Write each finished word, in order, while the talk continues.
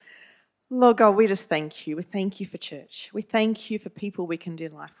Lord God, we just thank you. We thank you for church. We thank you for people we can do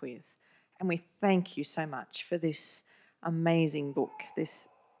life with. And we thank you so much for this amazing book, this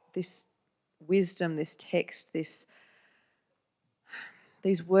wisdom, this text, these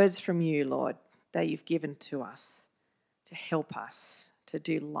words from you, Lord, that you've given to us to help us to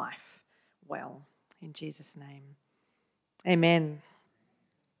do life well. In Jesus' name. Amen.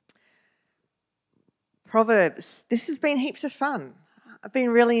 Proverbs. This has been heaps of fun. I've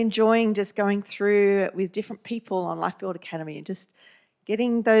been really enjoying just going through it with different people on Lifebuild Academy and just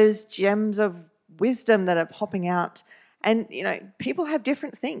getting those gems of wisdom that are popping out. And, you know, people have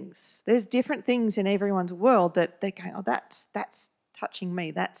different things. There's different things in everyone's world that they're going, oh, that's touching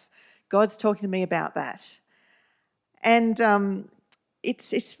me. God's talking to me about that. And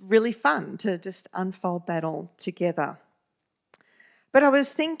it's really fun to just unfold that all together. But I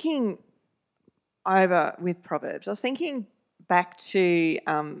was thinking over with Proverbs. I was thinking back to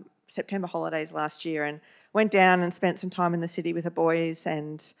September holidays last year and went down and spent some time in the city with the boys,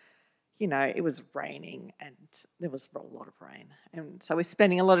 and you know, it was raining and there was a lot of rain. And so we're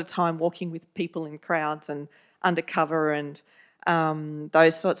spending a lot of time walking with people in crowds and undercover and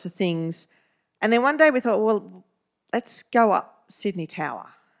those sorts of things. And then one day we thought, well, let's go up Sydney Tower.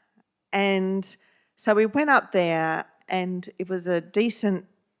 And so we went up there and it was a decent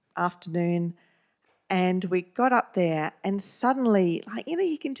afternoon. And we got up there and suddenly, like, you know,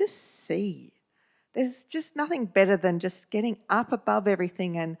 you can just see. There's just nothing better than just getting up above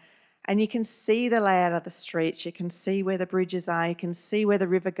everything and you can see the layout of the streets. You can see where the bridges are. You can see where the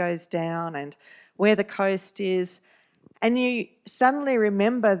river goes down and where the coast is. And you suddenly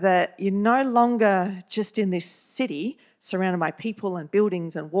remember that you're no longer just in this city surrounded by people and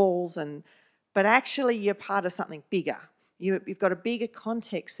buildings and walls, but actually you're part of something bigger. You've got a bigger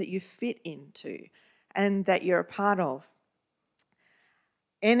context that you fit into and that you're a part of.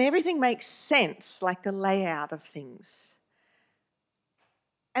 And everything makes sense, like the layout of things.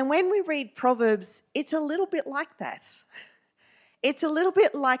 And when we read Proverbs, it's a little bit like that. It's a little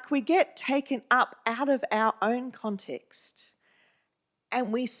bit like we get taken up out of our own context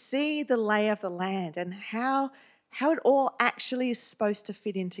and we see the lay of the land and how it all actually is supposed to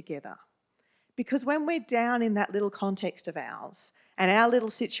fit in together. Because when we're down in that little context of ours and our little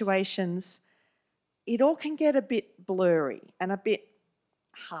situations, it all can get a bit blurry and a bit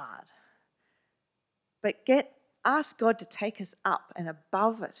hard. But ask God to take us up and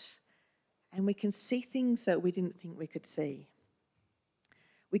above it, and we can see things that we didn't think we could see.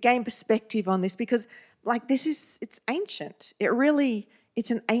 We gain perspective on this because, like, it's ancient.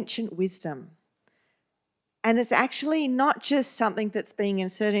 It's an ancient wisdom. And it's actually not just something that's being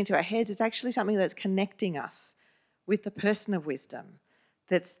inserted into our heads, it's actually something that's connecting us with the person of wisdom.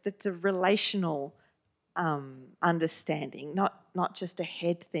 That's a relational understanding, not just a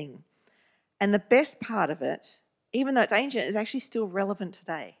head thing. And the best part of it, even though it's ancient, is actually still relevant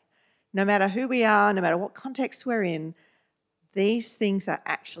today. No matter who we are, no matter what context we're in, these things are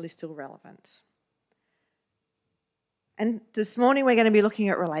actually still relevant. And this morning we're going to be looking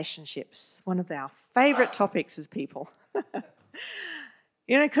at relationships, one of our favourite topics as people.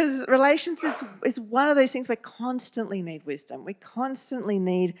 You know, because relations is one of those things we constantly need wisdom. We constantly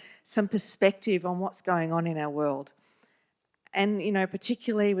need some perspective on what's going on in our world. And, you know,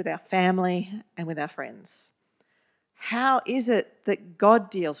 particularly with our family and with our friends. How is it that God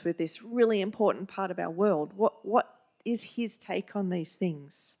deals with this really important part of our world? What is his take on these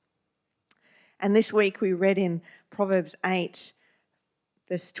things? And this week we read in Proverbs 8,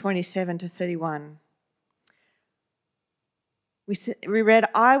 verse 27 to 31. We read,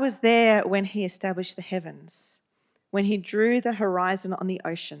 I was there when he established the heavens, when he drew the horizon on the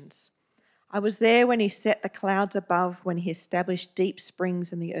oceans. I was there when he set the clouds above, when he established deep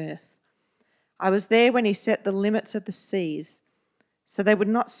springs in the earth. I was there when he set the limits of the seas, so they would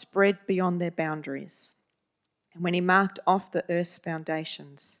not spread beyond their boundaries. And when he marked off the earth's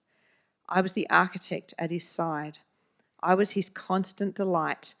foundations, I was the architect at his side. I was his constant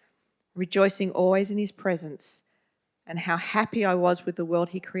delight, rejoicing always in his presence, and how happy I was with the world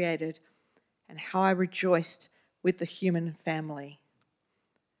he created, and how I rejoiced with the human family.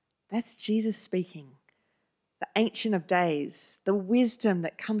 That's Jesus speaking, the Ancient of Days, the wisdom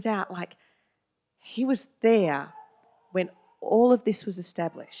that comes out like he was there when all of this was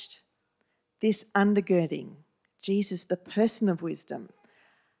established. This undergirding, Jesus, the person of wisdom,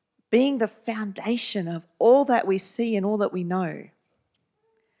 being the foundation of all that we see and all that we know.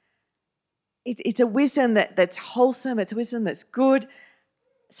 It's a wisdom that's wholesome, it's a wisdom that's good.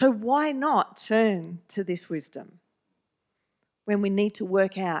 So why not turn to this wisdom when we need to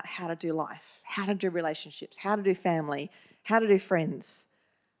work out how to do life, how to do relationships, how to do family, how to do friends?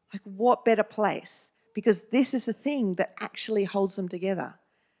 Like, what better place? Because this is the thing that actually holds them together.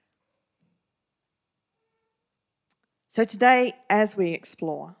 So today, as we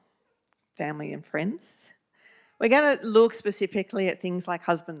explore family and friends, we're going to look specifically at things like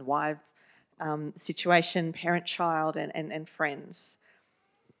husband-wife situation, parent-child, and friends.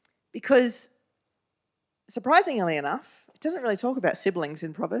 Because surprisingly enough, it doesn't really talk about siblings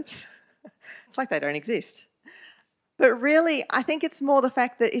in Proverbs. It's like they don't exist. But really, I think it's more the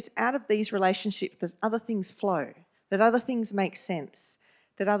fact that it's out of these relationships that other things flow, that other things make sense,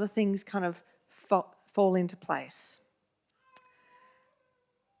 that other things kind of fall into place.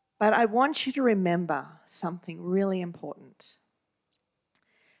 But I want you to remember something really important.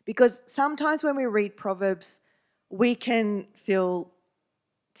 Because sometimes when we read Proverbs, we can feel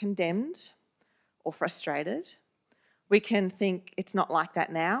condemned or frustrated. We can think it's not like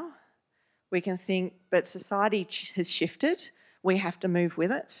that now. We can think, but society has shifted. We have to move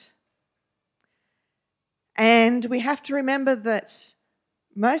with it. And we have to remember that,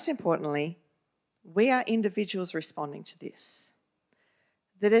 most importantly, we are individuals responding to this.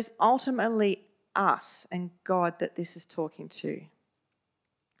 That it's ultimately us and God that this is talking to.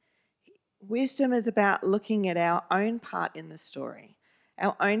 Wisdom is about looking at our own part in the story,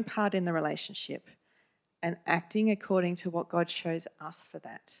 our own part in the relationship, and acting according to what God shows us for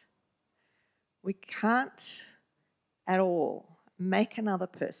that. We can't at all make another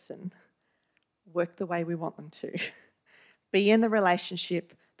person work the way we want them to, be in the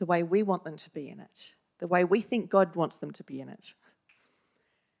relationship the way we want them to be in it, the way we think God wants them to be in it.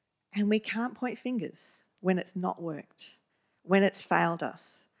 And we can't point fingers when it's not worked, when it's failed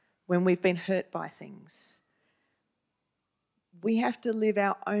us, when we've been hurt by things. We have to live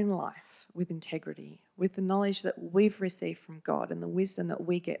our own life with integrity, with the knowledge that we've received from God and the wisdom that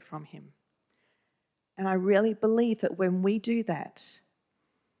we get from Him. And I really believe that when we do that,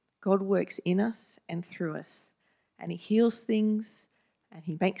 God works in us and through us, and He heals things, and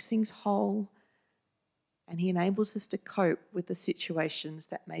He makes things whole, and He enables us to cope with the situations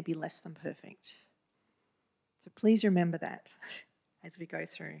that may be less than perfect. So please remember that as we go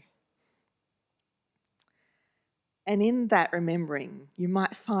through. And in that remembering, you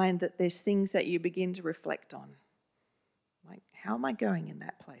might find that there's things that you begin to reflect on. Like, how am I going in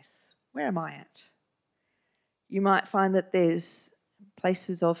that place? Where am I at? You might find that there's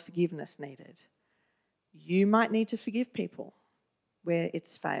places of forgiveness needed. You might need to forgive people where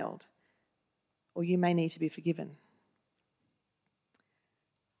it's failed, or you may need to be forgiven.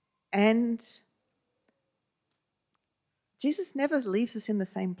 And Jesus never leaves us in the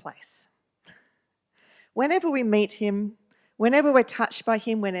same place. Whenever we meet Him, whenever we're touched by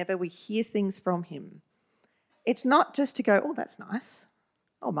Him, whenever we hear things from Him, it's not just to go, oh, that's nice.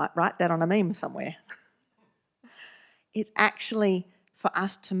 I might write that on a meme somewhere. It's actually for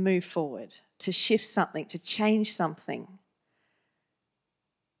us to move forward, to shift something, to change something.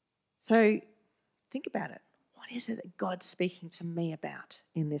 So think about it. What is it that God's speaking to me about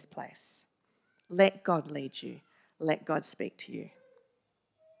in this place? Let God lead you. Let God speak to you.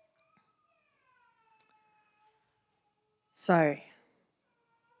 So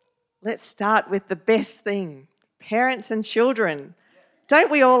let's start with the best thing, parents and children. Don't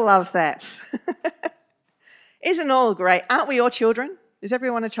we all love that? Isn't it all great? Aren't we all children? Is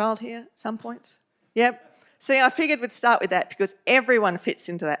everyone a child here at some point? Yep. See, I figured we'd start with that because everyone fits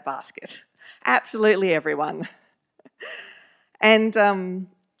into that basket. Absolutely everyone. And,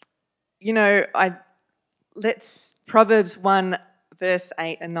 Proverbs 1, verse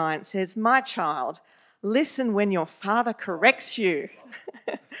 8 and 9 says, "My child, listen when your father corrects you."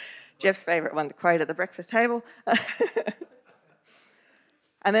 Jeff's favourite one to quote at the breakfast table.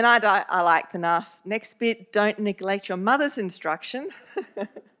 And then I like the next bit, "Don't neglect your mother's instruction.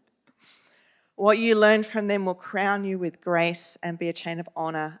 What you learn from them will crown you with grace and be a chain of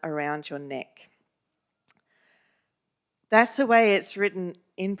honour around your neck." That's the way it's written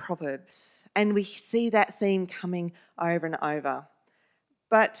in Proverbs. And we see that theme coming over and over.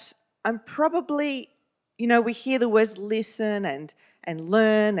 But I'm probably, we hear the words listen and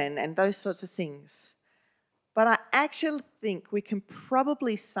learn and those sorts of things. But I actually think we can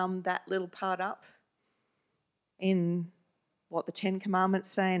probably sum that little part up in what the 10 Commandments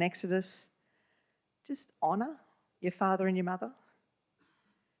say in Exodus. Just honour your father and your mother,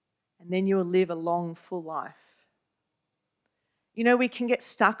 and then you'll live a long, full life. We can get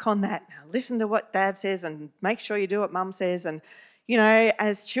stuck on that. Now, listen to what dad says and make sure you do what mum says. And,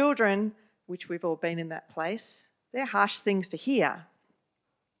 as children, which we've all been in that place, they're harsh things to hear.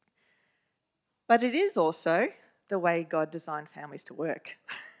 But it is also the way God designed families to work.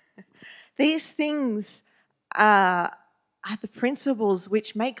 These things are are the principles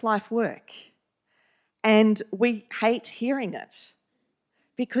which make life work. And we hate hearing it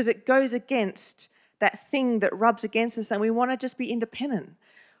because it goes against that thing that rubs against us, and we want to just be independent.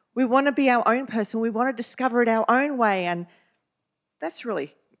 We want to be our own person. We want to discover it our own way, and that's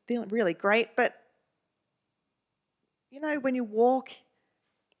really, really great. But, when you walk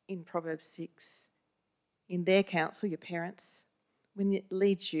in Proverbs 6, in their counsel, your parents, when it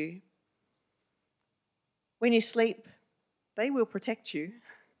leads you, when you sleep, they will protect you.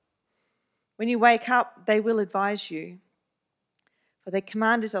 When you wake up, they will advise you. For their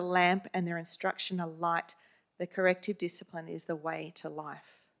command is a lamp and their instruction a light. The corrective discipline is the way to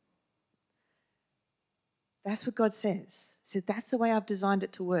life. That's what God says. He said, that's the way I've designed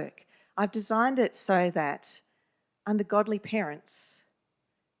it to work. I've designed it so that under godly parents,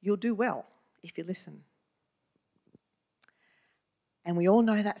 you'll do well if you listen. And we all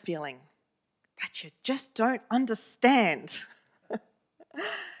know that feeling, but you just don't understand.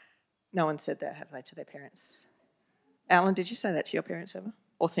 No one said that, have they, to their parents? Alan, did you say that to your parents ever?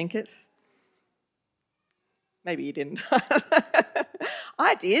 Or think it? Maybe you didn't.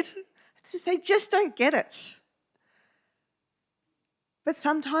 I did. They just don't get it. But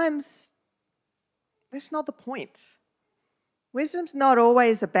sometimes that's not the point. Wisdom's not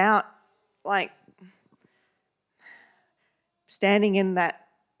always about, standing in that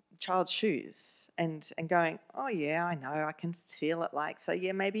child's shoes and going, oh, yeah, I know, I can feel it so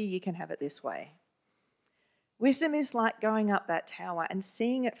yeah, maybe you can have it this way. Wisdom is like going up that tower and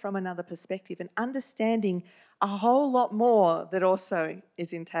seeing it from another perspective and understanding a whole lot more that also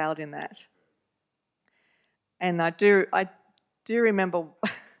is entailed in that. And I do remember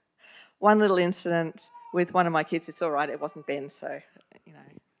one little incident with one of my kids. It's all right, it wasn't Ben, so,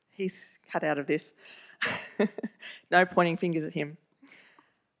 he's cut out of this. No pointing fingers at him.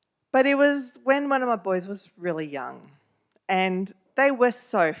 But it was when one of my boys was really young, and they were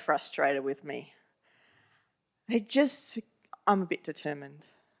so frustrated with me. I'm a bit determined,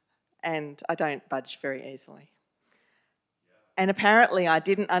 and I don't budge very easily. And apparently I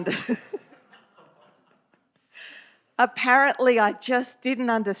apparently I just didn't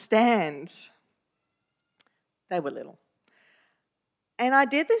understand. They were little. And I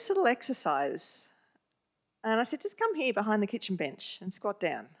did this little exercise, and I said, just come here behind the kitchen bench and squat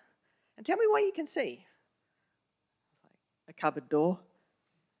down and tell me what you can see. A cupboard door.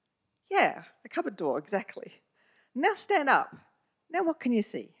 Yeah, a cupboard door, exactly. Now stand up. Now what can you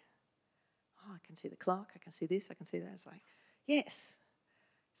see? Oh, I can see the clock, I can see this, I can see that. It's like, yes.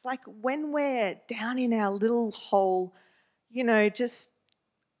 It's like when we're down in our little hole, just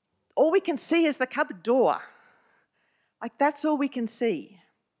all we can see is the cupboard door. That's all we can see.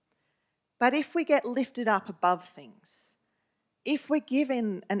 But if we get lifted up above things, if we're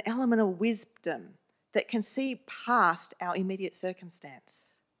given an element of wisdom that can see past our immediate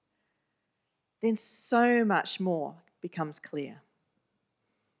circumstance, then so much more becomes clear.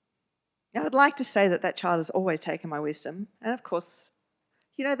 Now, I'd like to say that child has always taken my wisdom, and of course,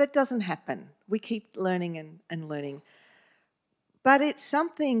 that doesn't happen. We keep learning and learning. But it's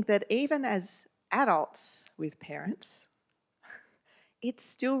something that even as adults with parents, it's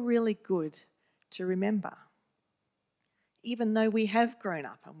still really good to remember. Even though we have grown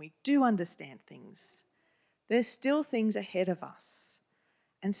up and we do understand things, there's still things ahead of us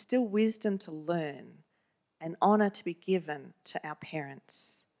and still wisdom to learn and honour to be given to our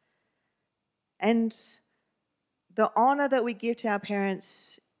parents. And the honour that we give to our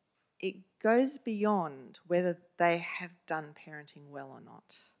parents, it goes beyond whether they have done parenting well or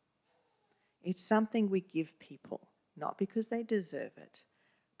not. It's something we give people, not because they deserve it,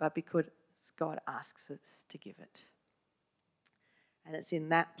 but because God asks us to give it. And it's in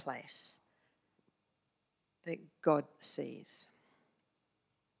that place that God sees.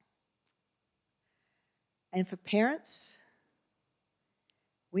 And for parents,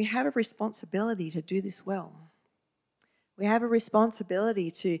 we have a responsibility to do this well. We have a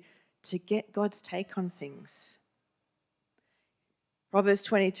responsibility to get God's take on things. Proverbs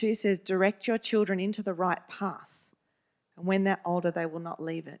 22 says, direct your children into the right path, and when they're older, they will not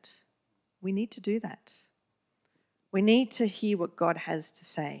leave it. We need to do that. We need to hear what God has to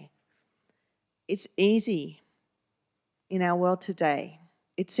say. It's easy in our world today.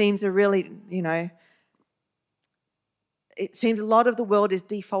 It seems it seems a lot of the world is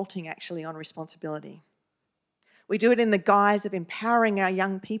defaulting actually on responsibility. We do it in the guise of empowering our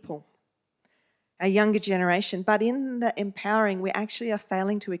young people, our younger generation, but in the empowering, we actually are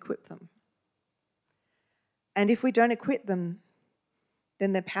failing to equip them. And if we don't equip them,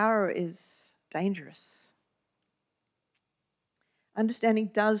 then their power is dangerous. Understanding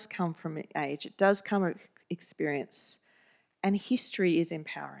does come from age. It does come from experience. and history is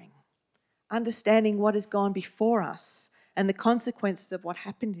empowering. Understanding what has gone before us and the consequences of what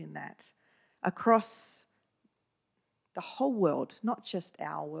happened in that across the whole world, not just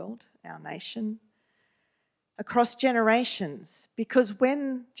our world, our nation, across generations. Because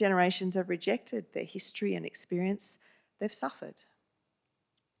when generations have rejected their history and experience, they've suffered.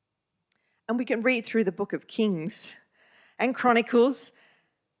 And we can read through the book of Kings and Chronicles,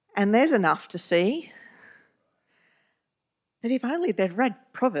 and there's enough to see that if only they'd read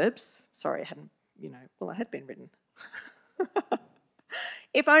Proverbs, sorry, it hadn't, it had been written.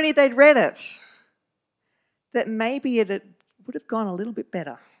 If only they'd read it, that maybe it would have gone a little bit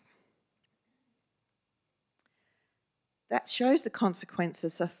better. That shows the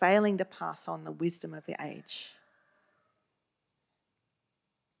consequences of failing to pass on the wisdom of the age.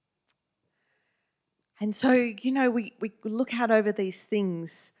 And so, we look out over these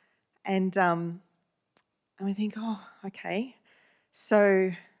things and we think, oh, okay,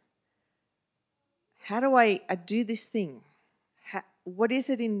 so how do I do this thing? What is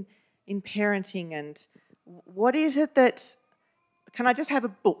it in parenting, and what is it that, can I just have a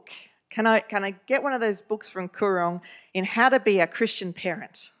book? Can I get one of those books from Koorong in how to be a Christian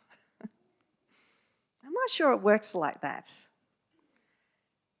parent? I'm not sure it works like that.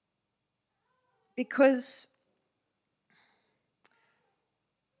 Because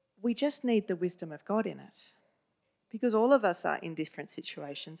we just need the wisdom of God in it. Because all of us are in different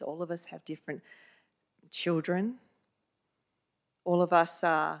situations. All of us have different children. All of us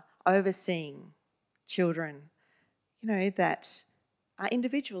are overseeing children, that are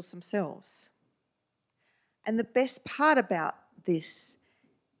individuals themselves. And the best part about this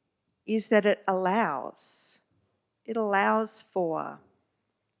is that it allows for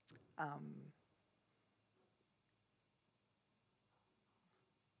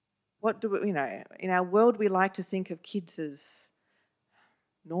what do we, in our world we like to think of kids as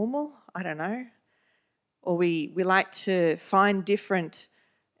normal, I don't know, or we like to find different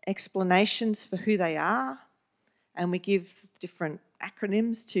explanations for who they are, and we give different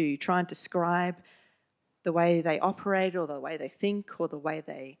acronyms to try and describe the way they operate or the way they think or the way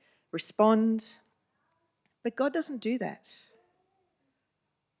they respond. But God doesn't do that.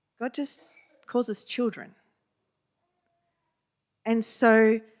 God just calls us children. And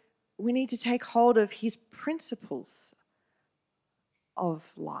so we need to take hold of his principles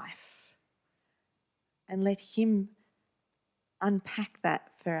of life and let him unpack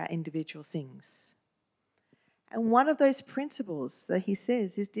that for our individual things. And one of those principles that he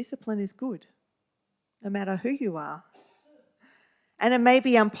says is discipline is good, no matter who you are. And it may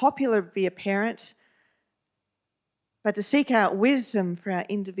be unpopular to be a parent, but to seek out wisdom for our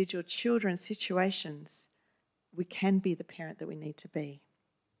individual children's situations, we can be the parent that we need to be.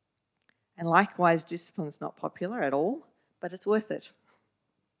 And likewise, discipline's not popular at all, but it's worth it.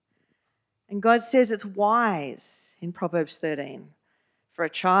 And God says it's wise in Proverbs 13 for a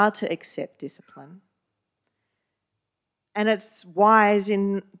child to accept discipline. And it's wise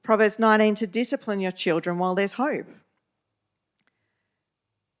in Proverbs 19 to discipline your children while there's hope.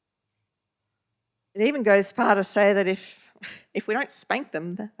 It even goes far to say that if we don't spank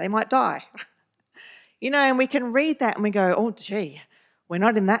them, they might die. And we can read that and we go, oh, gee, we're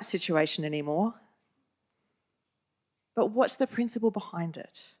not in that situation anymore. But what's the principle behind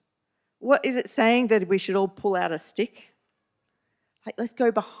it? What is it saying, that we should all pull out a stick? Let's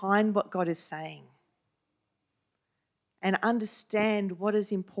go behind what God is saying and understand what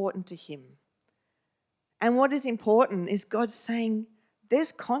is important to him. And what is important is God saying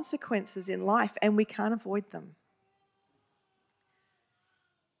there's consequences in life and we can't avoid them.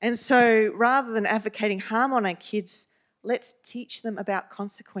 And so rather than advocating harm on our kids, let's teach them about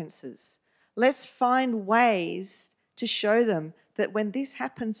consequences. Let's find ways to show them that when this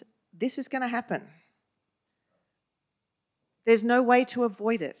happens, this is going to happen. There's no way to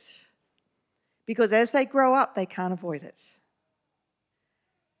avoid it. Because as they grow up, they can't avoid it.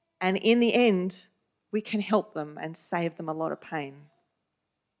 And in the end, we can help them and save them a lot of pain.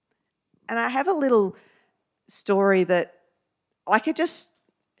 And I have a little story that, it just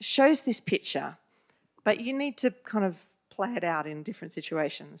shows this picture, but you need to kind of play it out in different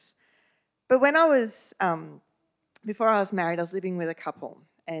situations. But when I was, before I was married, I was living with a couple,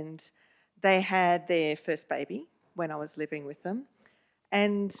 and they had their first baby when I was living with them.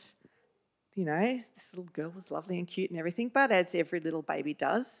 And this little girl was lovely and cute and everything, but as every little baby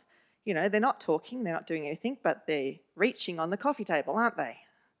does, they're not talking, they're not doing anything, but they're reaching on the coffee table, aren't they?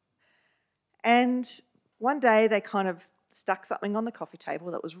 And one day they kind of stuck something on the coffee table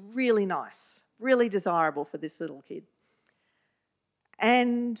that was really nice, really desirable for this little kid.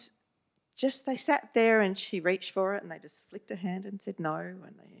 And they sat there and she reached for it and they just flicked her hand and said no. And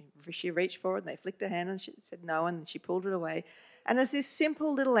she reached for it and they flicked her hand and she said no, and she pulled it away. And it's this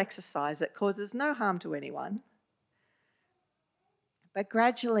simple little exercise that causes no harm to anyone. But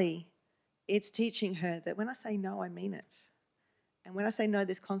gradually, it's teaching her that when I say no, I mean it. And when I say no,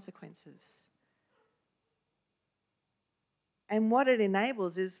 there's consequences. And what it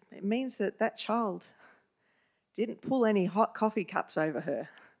enables is, it means that that child didn't pull any hot coffee cups over her.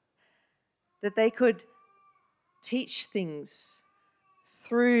 That they could teach things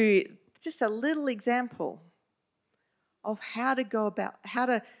through just a little example of how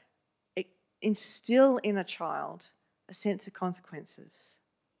to instill in a child a sense of consequences.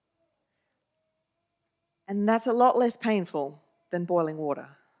 And that's a lot less painful than boiling water.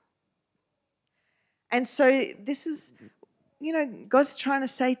 And so this is, God's trying to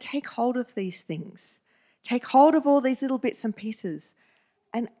say, take hold of these things. Take hold of all these little bits and pieces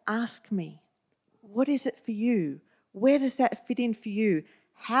and ask me, what is it for you? Where does that fit in for you?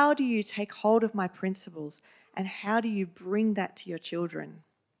 How do you take hold of my principles and how do you bring that to your children?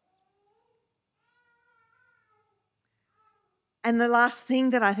 And the last thing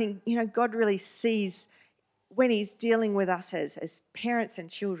that I think, God really sees when he's dealing with us as parents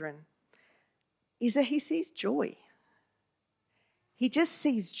and children is that he sees joy. He just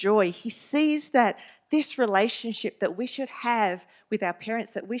sees joy. He sees that this relationship that we should have with our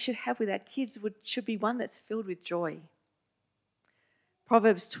parents, that we should have with our kids, should be one that's filled with joy.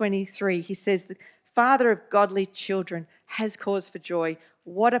 Proverbs 23, he says, the father of godly children has cause for joy.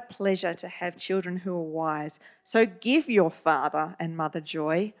 What a pleasure to have children who are wise. So give your father and mother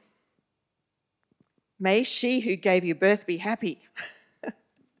joy. May she who gave you birth be happy.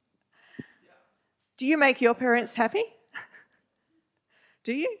 Do you make your parents happy?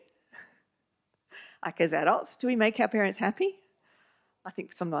 Do you? Like as adults, do we make our parents happy? I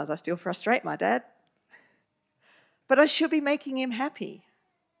think sometimes I still frustrate my dad. But I should be making him happy.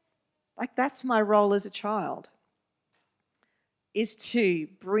 Like that's my role as a child, is to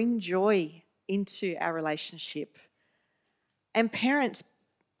bring joy into our relationship. And parents,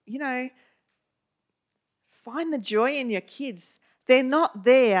 find the joy in your kids. They're not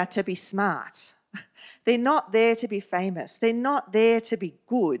there to be smart. They're not there to be famous. They're not there to be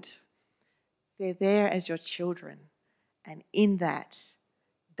good. They're there as your children. And in that's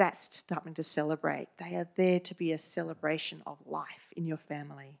something to celebrate. They are there to be a celebration of life in your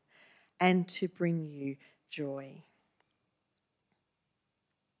family and to bring you joy.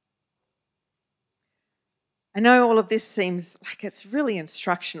 I know all of this seems like it's really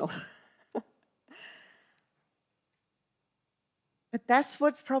instructional. But that's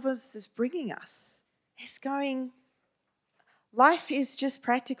what Proverbs is bringing us. It's going, life is just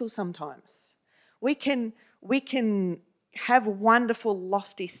practical sometimes. We can have wonderful,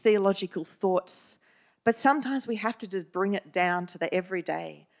 lofty theological thoughts, but sometimes we have to just bring it down to the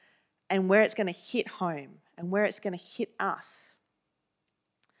everyday and where it's going to hit home and where it's going to hit us.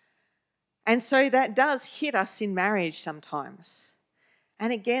 And so that does hit us in marriage sometimes.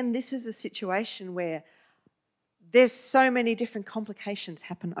 And again, this is a situation where there's so many different complications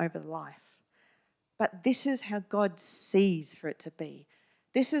happen over life. But this is how God sees for it to be.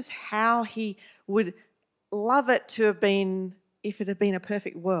 This is how he would love it to have been if it had been a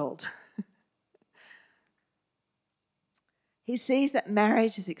perfect world. He sees that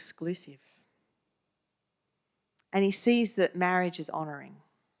marriage is exclusive. And he sees that marriage is honouring.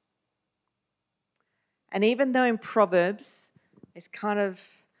 And even though in Proverbs it's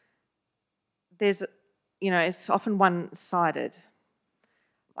it's often one-sided,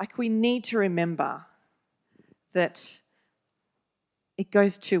 like we need to remember that it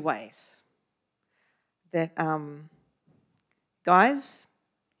goes two ways. That, guys,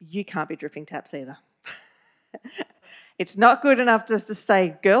 you can't be dripping taps either. It's not good enough just to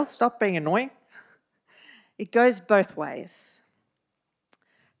say, girls, stop being annoying. It goes both ways.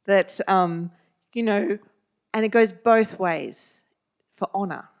 That, and it goes both ways for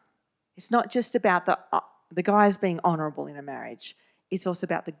honour. It's not just about the guys being honourable in a marriage. It's also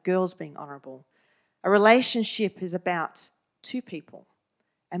about the girls being honourable. A relationship is about two people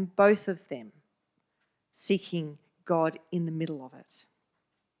and both of them seeking God in the middle of it.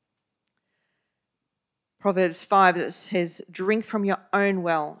 Proverbs 5, it says, drink from your own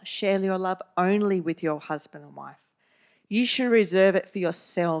well, share your love only with your husband and wife. You should reserve it for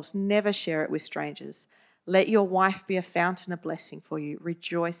yourselves, never share it with strangers. Let your wife be a fountain of blessing for you.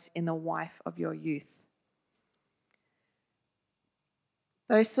 Rejoice in the wife of your youth.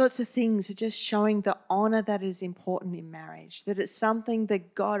 Those sorts of things are just showing the honour that is important in marriage, that it's something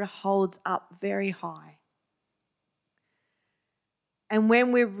that God holds up very high. And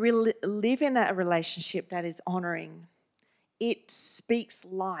when we really live in a relationship that is honouring, it speaks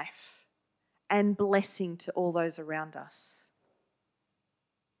life and blessing to all those around us.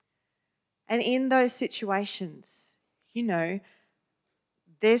 And in those situations,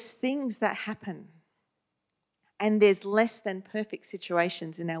 there's things that happen. And there's less than perfect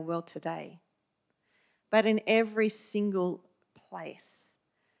situations in our world today. But in every single place,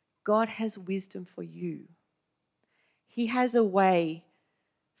 God has wisdom for you. He has a way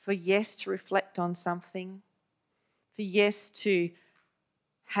for yes to reflect on something, for yes to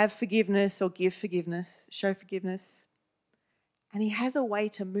have forgiveness or give forgiveness, show forgiveness. And He has a way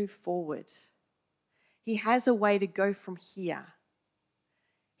to move forward. He has a way to go from here.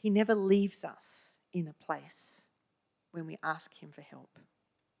 He never leaves us in a place when we ask Him for help.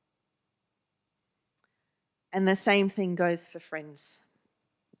 And the same thing goes for friends.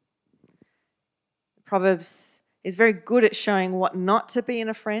 Proverbs is very good at showing what not to be in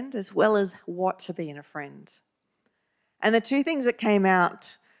a friend as well as what to be in a friend. And the two things that came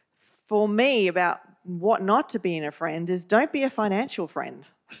out for me about what not to be in a friend is don't be a financial friend.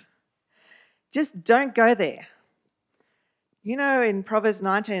 Just don't go there. In Proverbs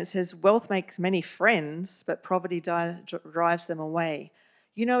 19 it says, wealth makes many friends, but poverty drives them away.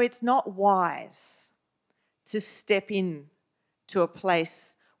 It's not wise to step in to a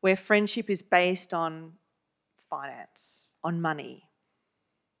place where friendship is based on finance, on money.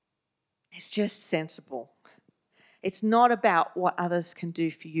 It's just sensible. It's not about what others can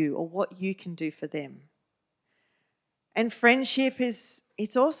do for you or what you can do for them. And friendship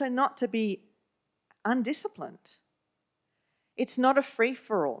it's also not to be undisciplined. It's not a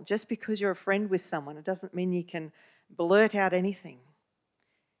free-for-all. Just because you're a friend with someone, it doesn't mean you can blurt out anything.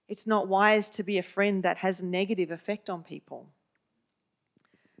 It's not wise to be a friend that has a negative effect on people.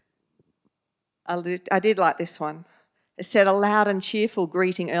 I did like this one. It said, a loud and cheerful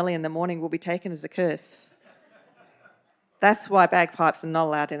greeting early in the morning will be taken as a curse. That's why bagpipes are not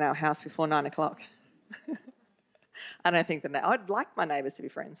allowed in our house before 9 o'clock. I don't think I'd like my neighbours to be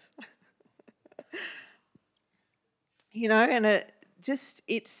friends. And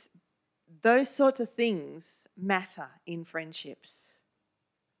it's those sorts of things matter in friendships.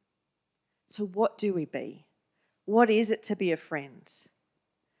 So what do we be? What is it to be a friend?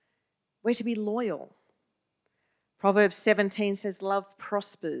 We're to be loyal. Proverbs 17 says, love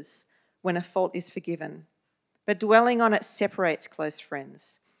prospers when a fault is forgiven, but dwelling on it separates close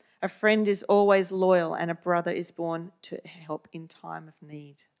friends. A friend is always loyal and a brother is born to help in time of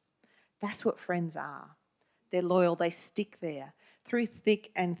need. That's what friends are. They're loyal. They stick there through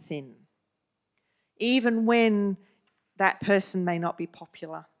thick and thin. Even when that person may not be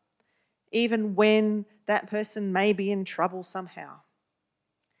popular. Even when that person may be in trouble somehow.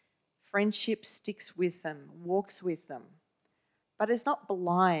 Friendship sticks with them, walks with them, but is not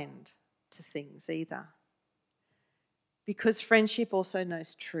blind to things either. Because friendship also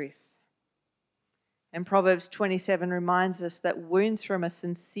knows truth. And Proverbs 27 reminds us that wounds from a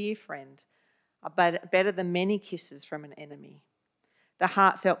sincere friend are better than many kisses from an enemy. The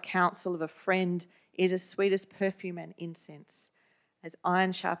heartfelt counsel of a friend is as sweet as perfume and incense. As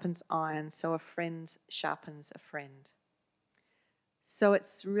iron sharpens iron, so a friend sharpens a friend. So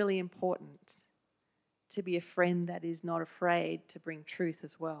it's really important to be a friend that is not afraid to bring truth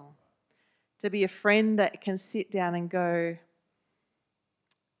as well. To be a friend that can sit down and go,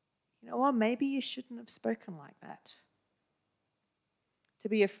 you know what, maybe you shouldn't have spoken like that. To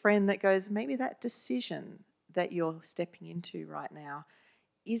be a friend that goes, maybe that decision that you're stepping into right now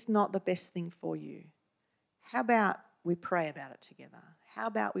is not the best thing for you. How about we pray about it together? How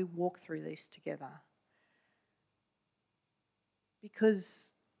about we walk through this together?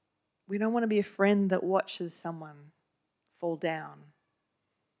 Because we don't want to be a friend that watches someone fall down.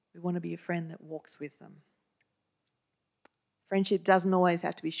 We want to be a friend that walks with them. Friendship doesn't always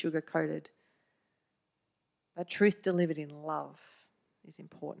have to be sugar-coated, but truth delivered in love is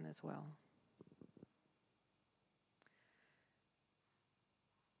important as well.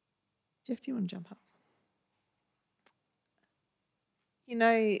 Jeff, do you want to jump up?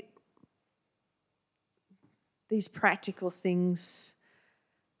 These practical things,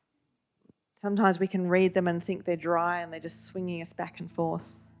 sometimes we can read them and think they're dry and they're just swinging us back and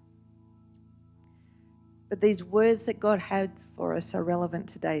forth. But these words that God had for us are relevant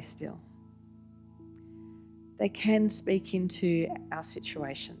today still. They can speak into our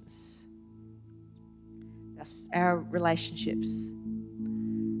situations, our relationships.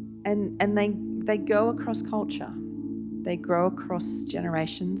 And they go across culture. They grow across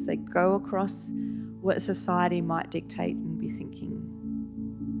generations. They go across what society might dictate and be thinking.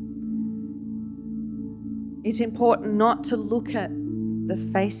 It's important not to look at the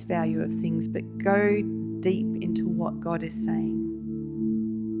face value of things, but go deep into what God is saying.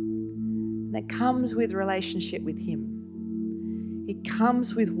 And that comes with relationship with Him. It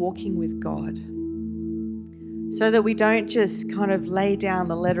comes with walking with God, so that we don't just kind of lay down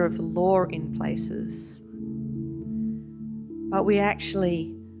the letter of the law in places, but we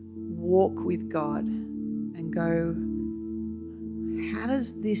actually walk with God and go, how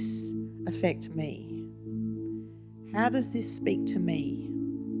does this affect me? How does this speak to me?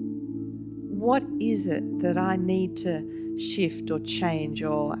 What is it that I need to shift or change,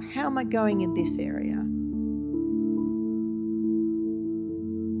 or how am I going in this area?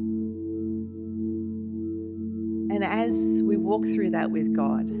 And as we walk through that with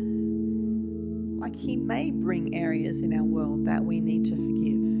God, like He may bring areas in our world that we need to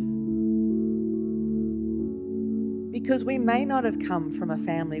forgive. Because we may not have come from a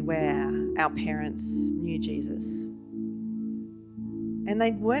family where our parents knew Jesus, and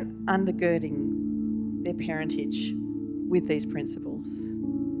they weren't undergirding their parentage with these principles,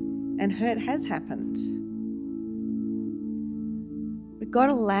 and hurt has happened. But God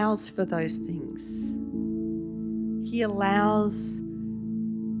allows for those things. He allows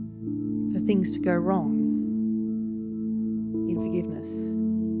for things to go wrong in forgiveness.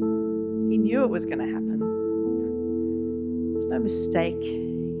 He knew it was going to happen. There was no mistake.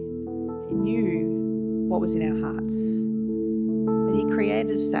 He knew what was in our hearts. But He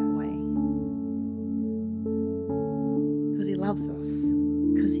created us that way because He loves us,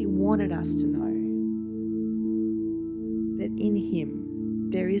 because He wanted us to know that in Him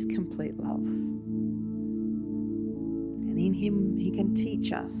there is complete love. And in Him, He can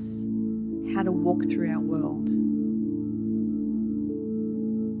teach us how to walk through our world.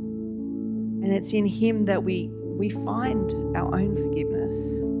 And it's in Him that we find our own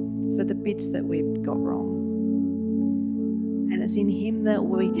forgiveness for the bits that we've got wrong. And it's in Him that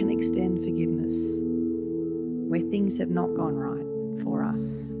we can extend forgiveness where things have not gone right for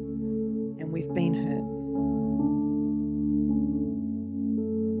us and we've been hurt.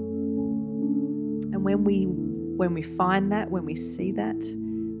 And when we find that, when we see that,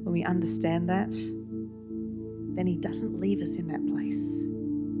 when we understand that, then He doesn't leave us in that place.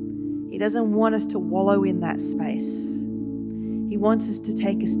 He doesn't want us to wallow in that space. He wants us to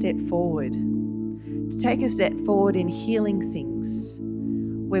take a step forward, in healing things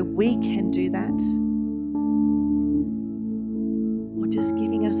where we can do that, or just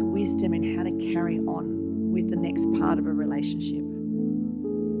giving us wisdom in how to carry on with the next part of a relationship.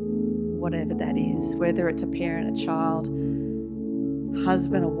 Whatever that is, whether it's a parent, a child,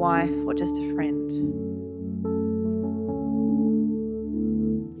 husband, a wife, or just a friend.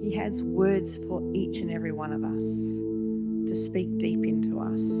 He has words for each and every one of us to speak deep into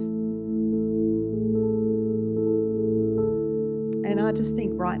us. And I just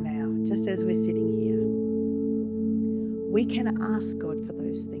think right now, just as we're sitting here, we can ask God for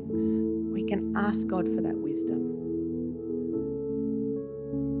those things. We can ask God for that wisdom.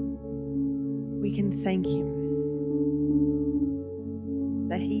 We can thank Him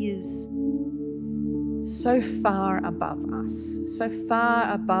that He is so far above us, so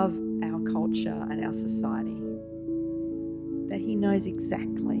far above our culture and our society, that He knows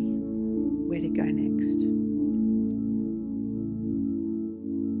exactly where to go next.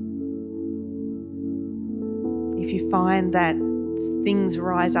 If you find that things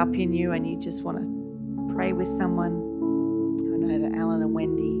rise up in you and you just want to pray with someone, I know that Alan and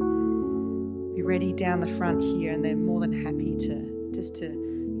Wendy be ready down the front here, and they're more than happy to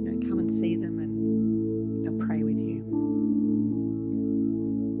come and see them, and they'll pray with you.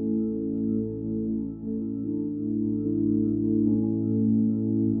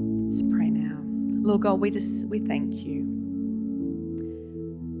 Let's pray now. Lord God, we thank you.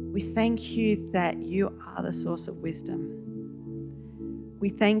 We thank you that you are the source of wisdom. We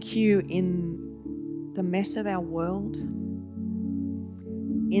thank you in the mess of our world,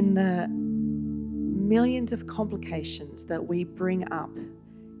 in the millions of complications that we bring up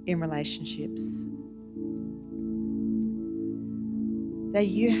in relationships, that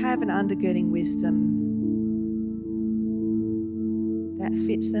you have an undergirding wisdom that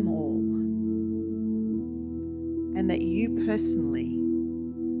fits them all, and that you personally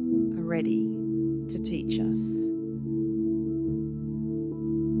are ready to teach us.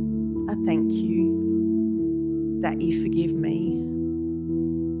 I thank you that you forgive me,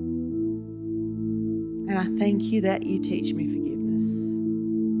 and I thank you that you teach me forgiveness.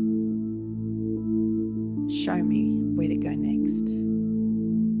 Show me where to go next.